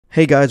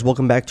Hey guys,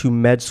 welcome back to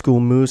Med School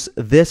Moose.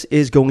 This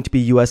is going to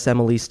be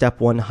USMLE Step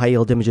 1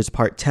 High-Yield Images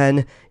Part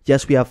 10.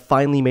 Yes, we have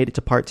finally made it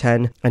to Part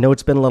 10. I know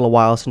it's been a little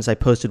while since I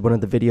posted one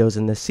of the videos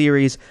in this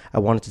series. I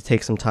wanted to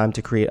take some time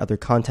to create other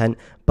content,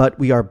 but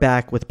we are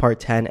back with Part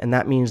 10, and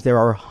that means there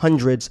are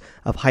hundreds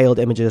of high-yield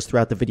images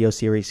throughout the video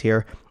series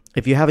here.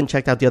 If you haven't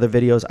checked out the other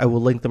videos, I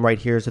will link them right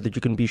here so that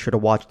you can be sure to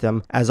watch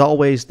them. As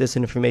always, this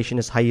information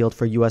is high-yield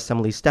for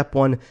USMLE Step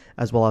 1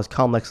 as well as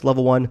COMLEX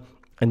Level 1.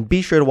 And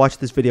be sure to watch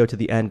this video to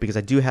the end because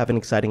I do have an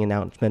exciting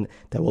announcement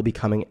that will be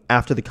coming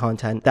after the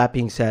content. That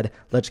being said,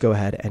 let's go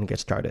ahead and get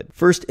started.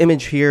 First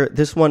image here,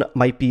 this one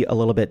might be a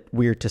little bit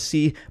weird to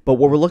see, but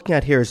what we're looking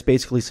at here is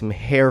basically some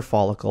hair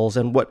follicles.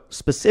 And what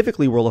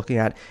specifically we're looking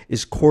at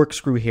is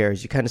corkscrew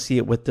hairs. You kind of see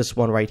it with this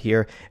one right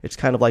here. It's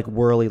kind of like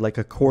whirly, like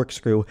a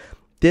corkscrew.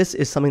 This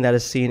is something that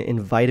is seen in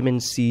vitamin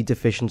C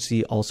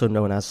deficiency, also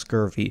known as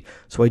scurvy.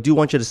 So I do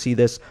want you to see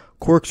this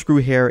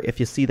corkscrew hair. If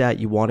you see that,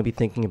 you want to be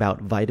thinking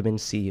about vitamin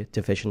C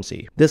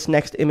deficiency. This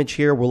next image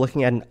here, we're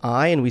looking at an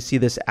eye and we see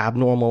this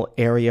abnormal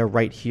area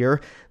right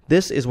here.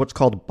 This is what's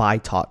called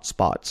bitot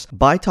spots.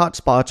 Bitot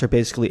spots are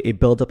basically a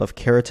buildup of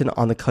keratin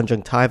on the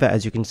conjunctiva.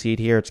 As you can see it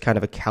here, it's kind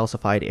of a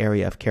calcified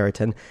area of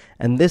keratin.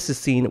 And this is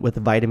seen with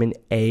vitamin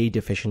A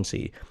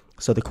deficiency.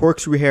 So the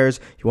corkscrew hairs,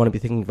 you want to be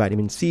thinking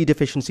vitamin C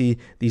deficiency.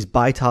 These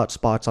bitot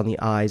spots on the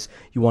eyes,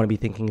 you want to be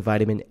thinking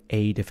vitamin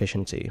A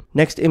deficiency.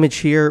 Next image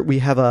here, we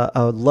have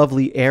a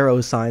lovely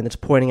arrow sign that's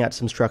pointing at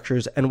some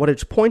structures, and what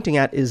it's pointing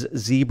at is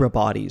zebra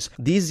bodies.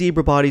 These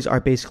zebra bodies are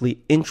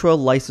basically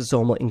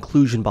intralysosomal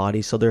inclusion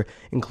bodies, so they're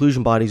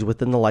inclusion bodies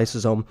within the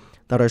lysosome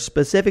that are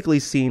specifically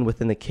seen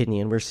within the kidney,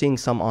 and we're seeing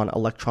some on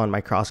electron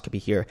microscopy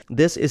here.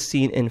 This is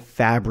seen in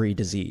Fabry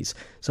disease.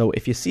 So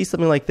if you see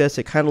something like this,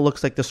 it kind of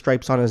looks like the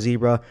stripes on a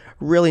zebra.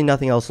 Really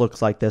nothing else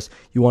looks like this.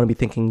 You want to be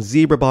thinking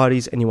zebra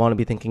bodies and you want to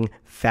be thinking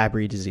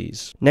Fabry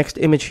disease. Next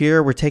image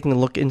here, we're taking a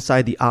look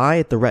inside the eye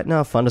at the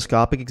retina,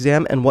 fundoscopic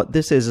exam, and what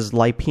this is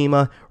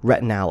lipema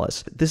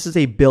retinalis. This is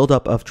a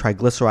buildup of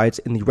triglycerides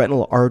in the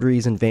retinal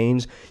arteries and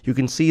veins. You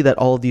can see that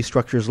all of these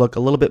structures look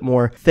a little bit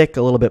more thick,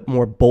 a little bit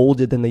more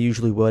bolded than they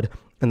usually would.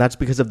 And that's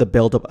because of the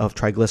buildup of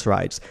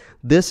triglycerides.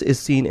 This is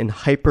seen in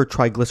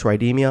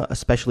hypertriglyceridemia,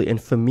 especially in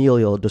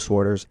familial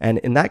disorders. And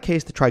in that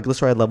case, the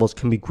triglyceride levels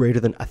can be greater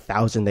than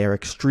 1,000. They are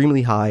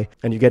extremely high,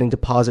 and you're getting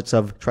deposits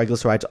of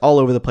triglycerides all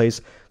over the place.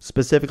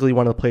 Specifically,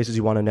 one of the places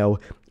you want to know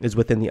is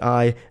within the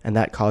eye, and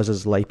that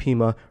causes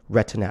lipema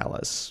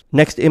retinalis.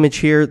 Next image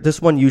here,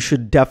 this one you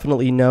should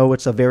definitely know.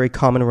 It's a very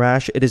common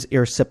rash. It is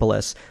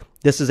erysipelas.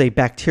 This is a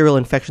bacterial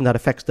infection that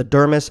affects the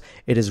dermis.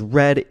 It is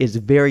red, is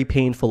very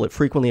painful. It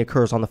frequently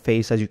occurs on the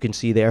face, as you can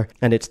see there,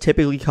 and it's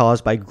typically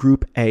caused by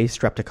group A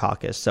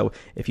streptococcus. So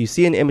if you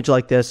see an image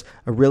like this,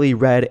 a really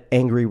red,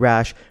 angry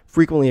rash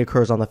frequently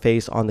occurs on the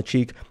face, on the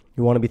cheek,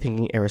 you want to be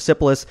thinking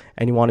erysipelas,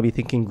 and you want to be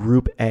thinking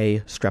group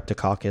A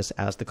streptococcus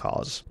as the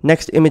cause.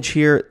 Next image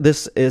here,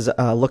 this is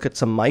a look at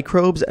some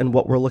microbes, and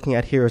what we're looking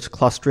at here is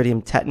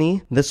Clostridium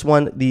tetani. This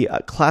one, the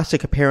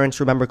classic appearance,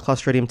 remember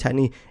Clostridium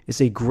tetani,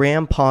 is a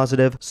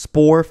gram-positive,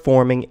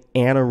 spore-forming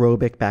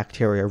anaerobic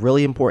bacteria.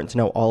 Really important to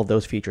know all of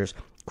those features.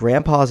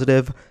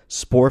 Gram-positive,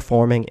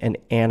 spore-forming, and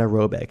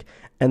anaerobic.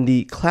 And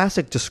the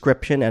classic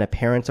description and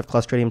appearance of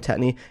Clostridium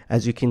tetani,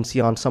 as you can see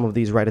on some of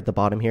these right at the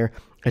bottom here,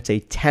 it's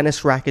a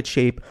tennis racket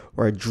shape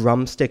or a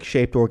drumstick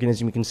shaped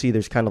organism. You can see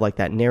there's kind of like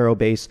that narrow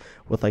base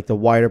with like the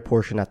wider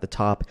portion at the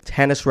top.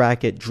 Tennis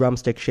racket,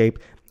 drumstick shape.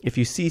 If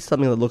you see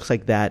something that looks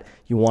like that,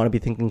 you want to be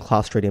thinking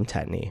Clostridium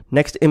tetani.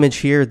 Next image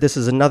here, this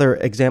is another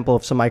example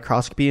of some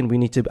microscopy, and we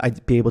need to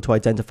be able to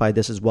identify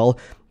this as well.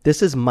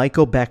 This is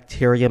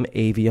Mycobacterium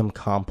avium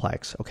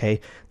complex, okay?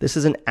 This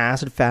is an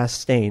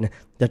acid-fast stain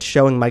that's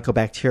showing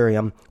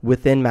Mycobacterium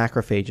within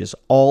macrophages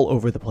all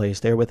over the place.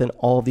 They're within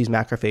all of these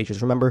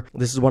macrophages. Remember,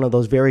 this is one of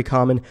those very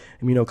common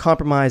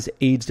immunocompromised,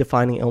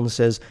 AIDS-defining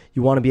illnesses.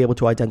 You want to be able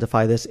to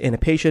identify this in a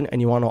patient,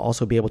 and you want to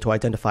also be able to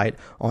identify it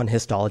on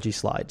histology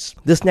slides.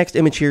 This next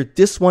image here,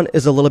 this one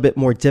is a little bit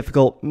more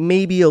difficult,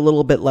 maybe a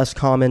little bit less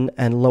common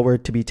and lower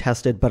to be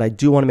tested, but I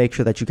do want to make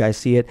sure that you guys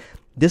see it.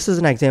 This is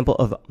an example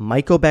of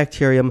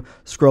Mycobacterium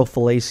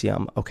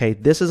scrofulaceum, okay?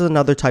 This is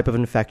another type of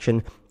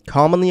infection,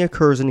 commonly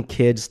occurs in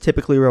kids,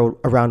 typically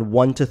around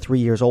 1 to 3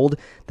 years old,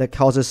 that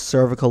causes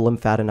cervical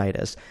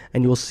lymphadenitis.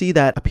 And you'll see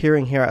that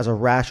appearing here as a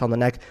rash on the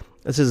neck.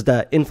 This is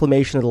the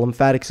inflammation of the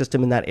lymphatic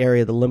system in that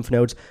area, the lymph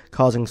nodes,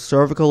 causing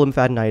cervical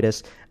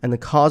lymphadenitis, and the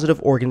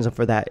causative organism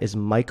for that is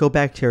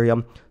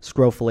Mycobacterium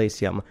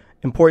scrofulaceum.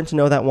 Important to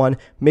know that one.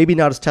 Maybe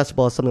not as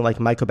testable as something like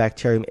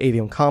Mycobacterium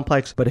avium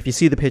complex, but if you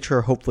see the picture,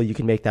 hopefully you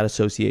can make that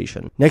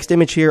association. Next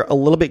image here, a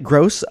little bit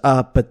gross,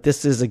 but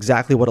this is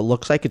exactly what it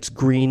looks like. It's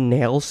green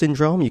nail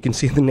syndrome. You can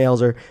see the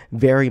nails are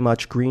very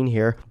much green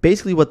here.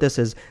 Basically what this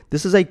is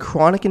a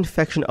chronic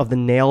infection of the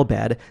nail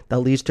bed that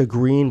leads to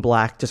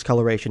green-black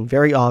discoloration.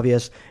 Very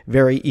obvious,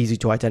 very easy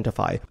to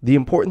identify. The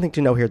important thing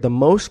to know here, the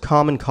most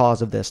common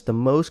cause of this, the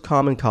most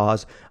common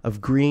cause of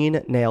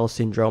green nail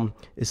syndrome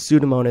is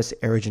Pseudomonas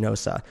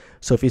aeruginosa.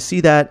 So if you see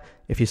that,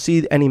 if you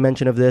see any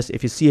mention of this,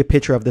 if you see a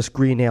picture of this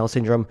green nail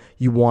syndrome,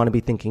 you want to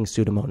be thinking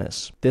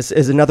Pseudomonas. This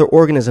is another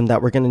organism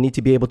that we're going to need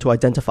to be able to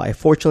identify.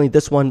 Fortunately,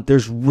 this one,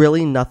 there's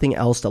really nothing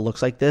else that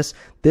looks like this.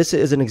 This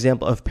is an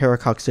example of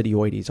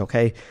Paracoccidioides,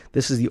 okay?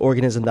 This is the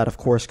organism that, of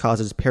course,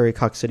 causes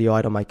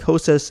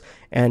pericoccidioidomycosis,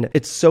 and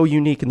it's so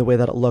unique in the way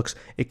that it looks.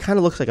 It kind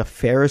of looks like a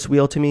Ferris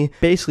wheel to me.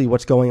 Basically,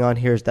 what's going on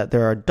here is that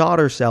there are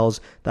daughter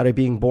cells that are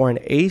being born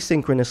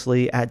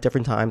asynchronously at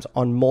different times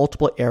on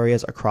multiple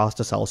areas across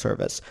the cell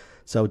surface.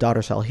 So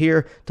daughter cell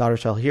here, daughter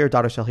cell here,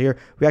 daughter cell here.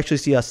 We actually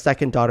see a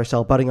second daughter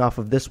cell budding off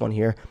of this one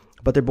here,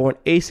 but they're born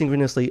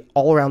asynchronously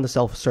all around the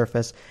cell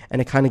surface,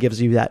 and it kind of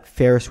gives you that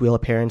Ferris wheel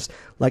appearance.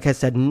 Like I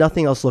said,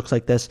 nothing else looks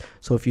like this,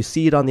 so if you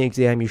see it on the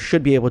exam, you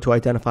should be able to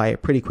identify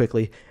it pretty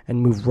quickly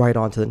and move right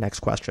on to the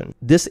next question.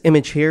 This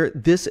image here,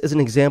 this is an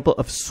example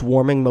of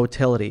swarming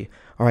motility.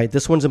 All right,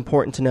 this one's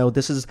important to know.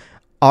 This is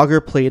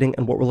auger plating,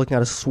 and what we're looking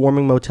at is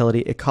swarming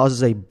motility. It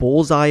causes a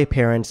bullseye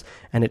appearance,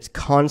 and it's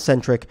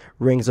concentric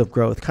rings of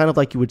growth, kind of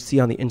like you would see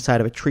on the inside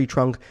of a tree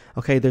trunk.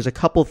 Okay, there's a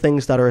couple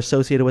things that are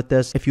associated with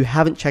this. If you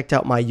haven't checked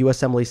out my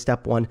USMLE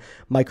Step 1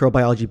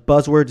 microbiology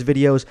buzzwords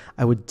videos,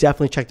 I would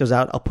definitely check those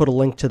out. I'll put a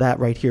link to that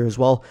right here as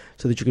well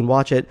so that you can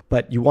watch it.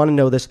 But you want to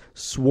know this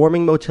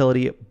swarming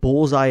motility,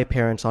 bullseye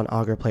appearance on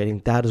auger plating.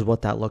 That is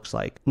what that looks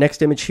like.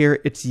 Next image here,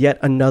 it's yet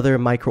another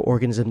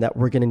microorganism that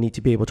we're going to need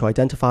to be able to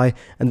identify.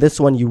 And this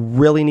one, you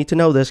really need to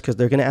know this because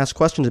they're going to ask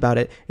questions about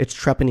it. It's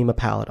Treponema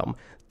pallidum.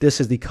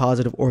 This is the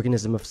causative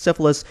organism of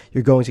syphilis.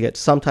 You're going to get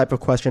some type of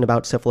question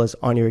about syphilis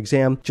on your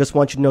exam. Just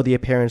want you to know the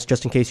appearance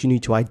just in case you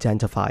need to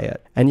identify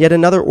it. And yet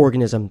another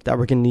organism that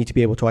we're going to need to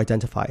be able to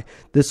identify.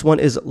 This one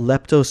is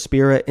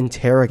Leptospira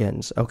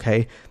interrogans,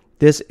 okay?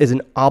 This is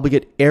an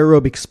obligate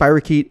aerobic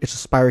spirochete. It's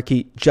a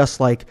spirochete just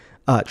like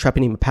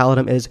Treponema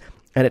pallidum is,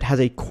 and it has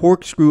a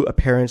corkscrew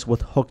appearance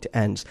with hooked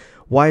ends.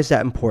 Why is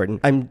that important?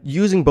 I'm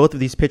using both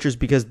of these pictures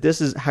because this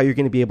is how you're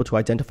going to be able to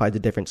identify the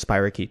different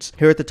spirochetes.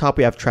 Here at the top,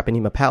 we have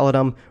Treponema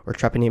pallidum, or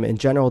Treponema in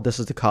general. This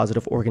is the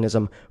causative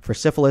organism for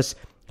syphilis.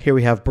 Here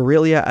we have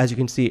Borrelia. As you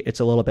can see, it's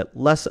a little bit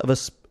less of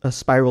a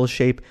spiral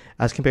shape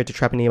as compared to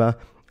Treponema.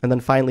 And then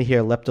finally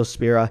here,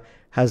 Leptospira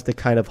has the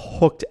kind of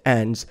hooked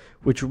ends,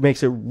 which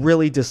makes it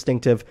really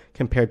distinctive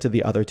compared to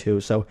the other two.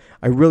 So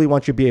I really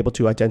want you to be able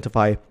to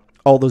identify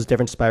all those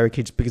different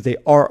spirochetes because they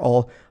are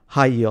all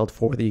high yield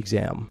for the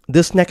exam.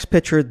 This next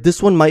picture,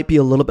 this one might be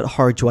a little bit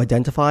hard to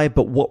identify,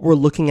 but what we're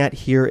looking at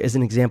here is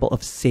an example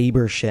of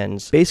saber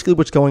shins. Basically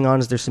what's going on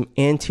is there's some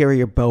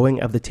anterior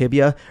bowing of the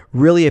tibia,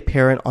 really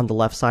apparent on the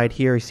left side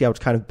here. You see how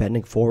it's kind of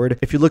bending forward.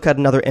 If you look at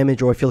another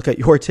image, or if you look at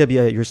your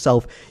tibia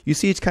yourself, you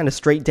see it's kind of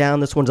straight down.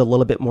 This one's a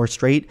little bit more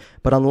straight,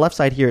 but on the left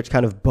side here, it's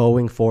kind of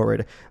bowing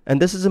forward.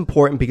 And this is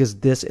important because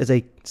this is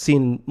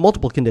seen in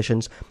multiple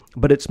conditions,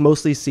 but it's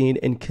mostly seen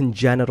in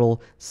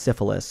congenital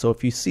syphilis. So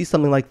if you see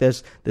something like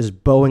this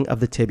bowing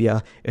of the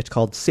tibia, it's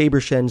called saber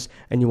shins,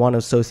 and you want to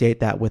associate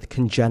that with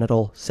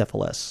congenital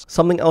syphilis.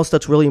 Something else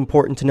that's really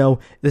important to know,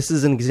 this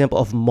is an example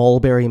of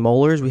mulberry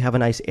molars. We have a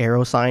nice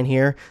arrow sign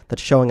here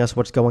that's showing us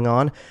what's going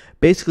on.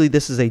 Basically,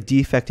 this is a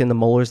defect in the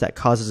molars that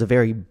causes a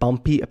very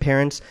bumpy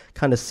appearance,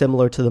 kind of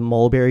similar to the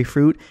mulberry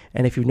fruit.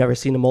 And if you've never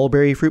seen a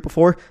mulberry fruit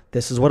before,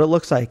 this is what it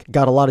looks like.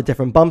 Got a lot of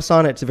different bumps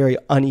on it. It's a very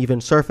uneven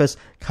surface,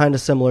 kind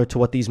of similar to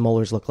what these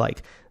molars look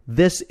like.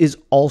 This is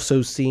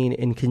also seen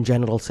in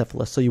congenital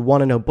syphilis. So you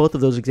want to know both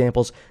of those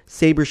examples.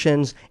 Saber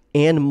shins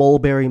and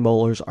mulberry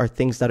molars are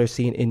things that are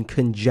seen in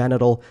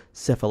congenital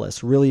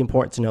syphilis. Really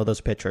important to know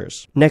those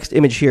pictures. Next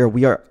image here,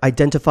 we are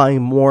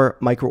identifying more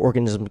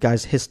microorganisms.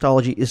 Guys,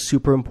 histology is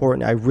super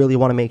important. I really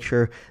want to make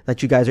sure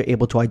that you guys are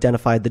able to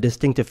identify the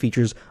distinctive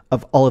features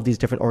of all of these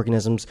different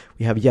organisms.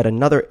 We have yet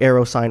another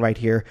arrow sign right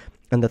here.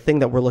 And the thing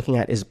that we're looking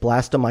at is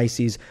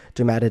Blastomyces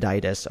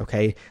dermatitis,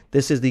 okay?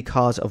 This is the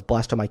cause of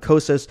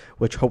blastomycosis,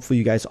 which hopefully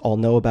you guys all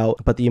know about.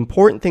 But the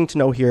important thing to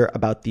know here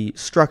about the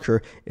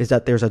structure is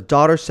that there's a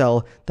daughter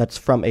cell that's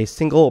from a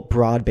single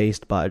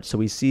broad-based bud. So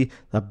we see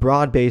the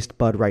broad-based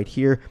bud right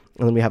here,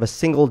 and then we have a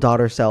single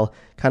daughter cell,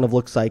 kind of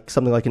looks like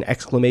something like an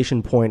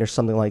exclamation point or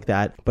something like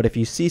that. But if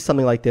you see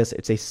something like this,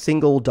 it's a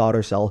single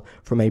daughter cell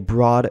from a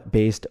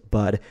broad-based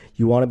bud.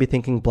 You want to be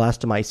thinking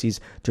Blastomyces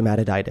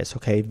dermatitis,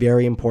 okay?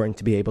 Very important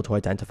to be able to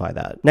identify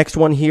that. Next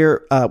one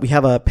here, we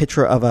have a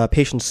picture of a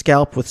patient's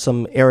scalp with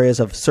some areas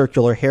of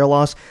circular hair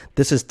loss.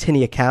 This is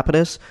tinea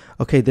capitis.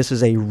 Okay, this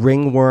is a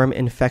ringworm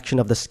infection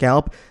of the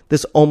scalp.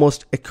 This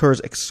almost occurs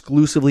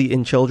exclusively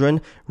in children.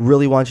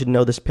 Really want you to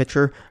know this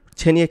picture.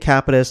 Tinea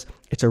capitis,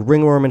 it's a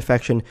ringworm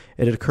infection.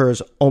 It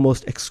occurs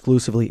almost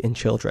exclusively in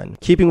children.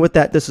 Keeping with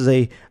that, this is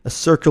a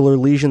circular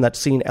lesion that's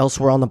seen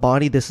elsewhere on the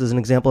body. This is an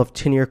example of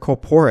tinea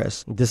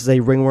corporis. This is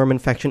a ringworm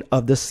infection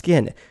of the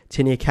skin.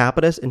 Tinea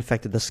capitis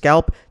infected the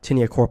scalp.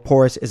 Tinea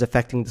corporis is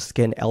affecting the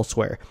skin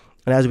elsewhere.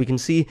 And as we can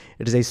see,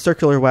 it is a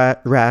circular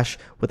rash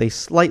with a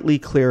slightly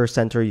clearer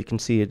center. You can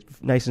see it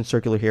nice and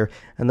circular here.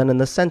 And then in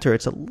the center,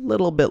 it's a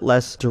little bit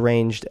less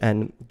deranged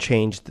and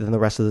changed than the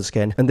rest of the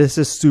skin. And this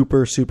is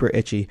super, super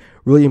itchy.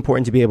 Really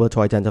important to be able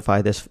to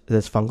identify this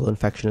fungal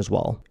infection as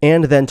well.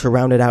 And then to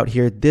round it out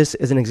here, this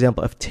is an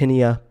example of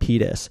tinea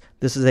pedis.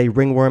 This is a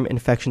ringworm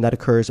infection that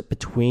occurs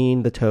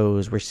between the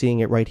toes. We're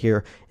seeing it right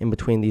here in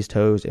between these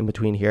toes, in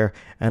between here,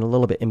 and a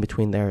little bit in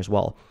between there as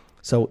well.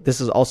 So this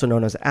is also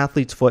known as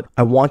athlete's foot.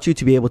 I want you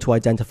to be able to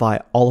identify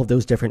all of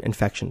those different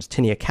infections.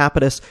 Tinea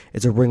capitis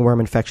is a ringworm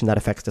infection that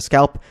affects the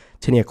scalp.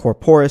 Tinea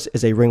corporis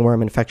is a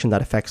ringworm infection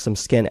that affects some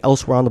skin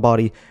elsewhere on the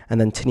body.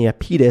 And then tinea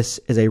pedis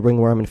is a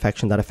ringworm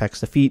infection that affects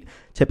the feet,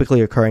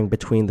 typically occurring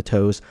between the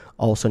toes,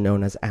 also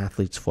known as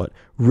athlete's foot.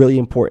 Really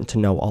important to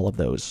know all of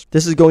those.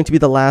 This is going to be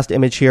the last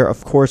image here.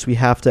 Of course, we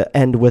have to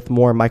end with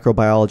more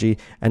microbiology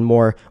and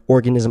more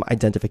organism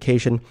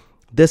identification.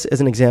 This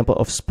is an example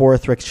of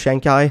Sporothrix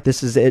shanki.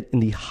 This is it in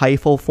the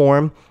hyphal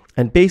form.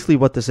 And basically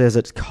what this is,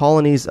 it's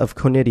colonies of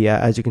conidia,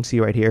 as you can see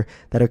right here,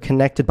 that are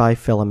connected by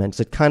filaments.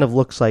 It kind of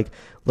looks like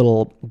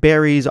little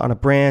berries on a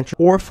branch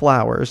or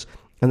flowers.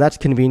 And that's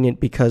convenient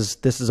because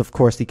this is, of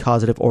course, the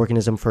causative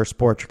organism for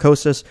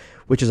sporotrichosis,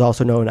 which is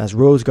also known as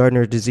rose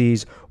gardener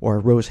disease or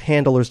rose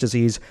handler's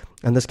disease.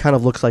 And this kind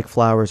of looks like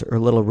flowers or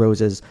little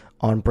roses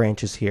on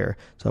branches here.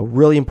 So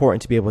really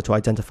important to be able to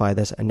identify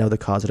this and know the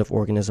causative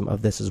organism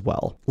of this as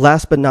well.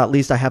 Last but not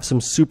least, I have some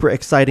super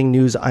exciting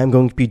news. I'm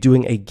going to be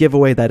doing a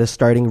giveaway that is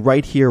starting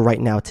right here, right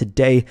now,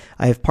 today.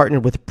 I have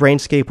partnered with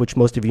Brainscape, which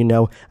most of you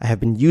know I have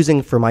been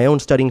using for my own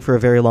studying for a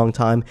very long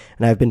time,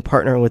 and I've been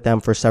partnering with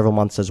them for several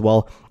months as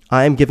well.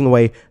 I am giving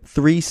away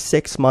 3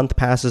 6-month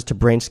passes to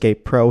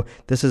Brainscape Pro.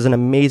 This is an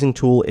amazing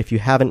tool. If you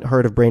haven't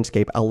heard of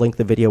Brainscape, I'll link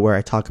the video where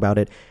I talk about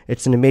it.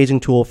 It's an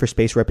amazing tool for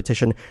spaced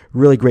repetition,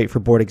 really great for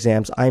board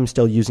exams. I'm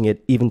still using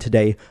it even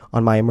today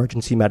on my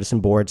emergency medicine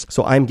boards.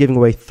 So I'm giving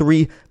away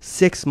 3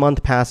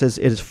 6-month passes.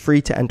 It is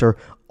free to enter.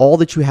 All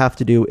that you have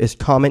to do is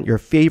comment your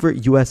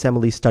favorite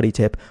USMLE study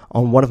tip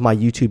on one of my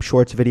YouTube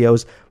Shorts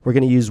videos. We're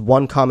going to use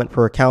 1 comment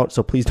per account,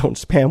 so please don't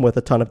spam with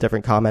a ton of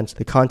different comments.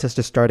 The contest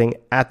is starting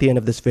at the end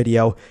of this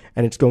video,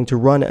 and it's going to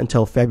run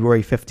until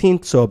February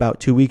 15th, so about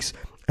 2 weeks.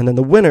 And then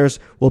the winners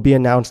will be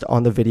announced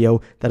on the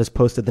video that is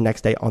posted the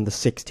next day on the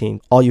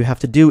 16th. All you have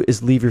to do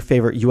is leave your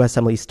favorite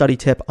USMLE study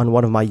tip on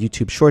one of my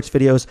YouTube Shorts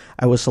videos.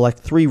 I will select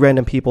 3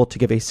 random people to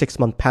give a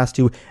 6-month pass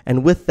to,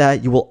 and with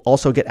that, you will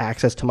also get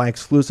access to my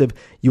exclusive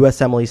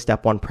USMLE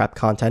Step 1 prep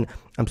content.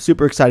 I'm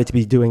super excited to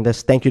be doing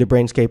this. Thank you to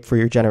Brainscape for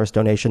your generous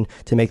donation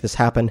to make this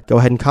happen. Go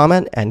ahead and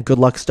comment, and good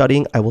luck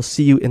studying. I will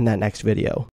see you in that next video.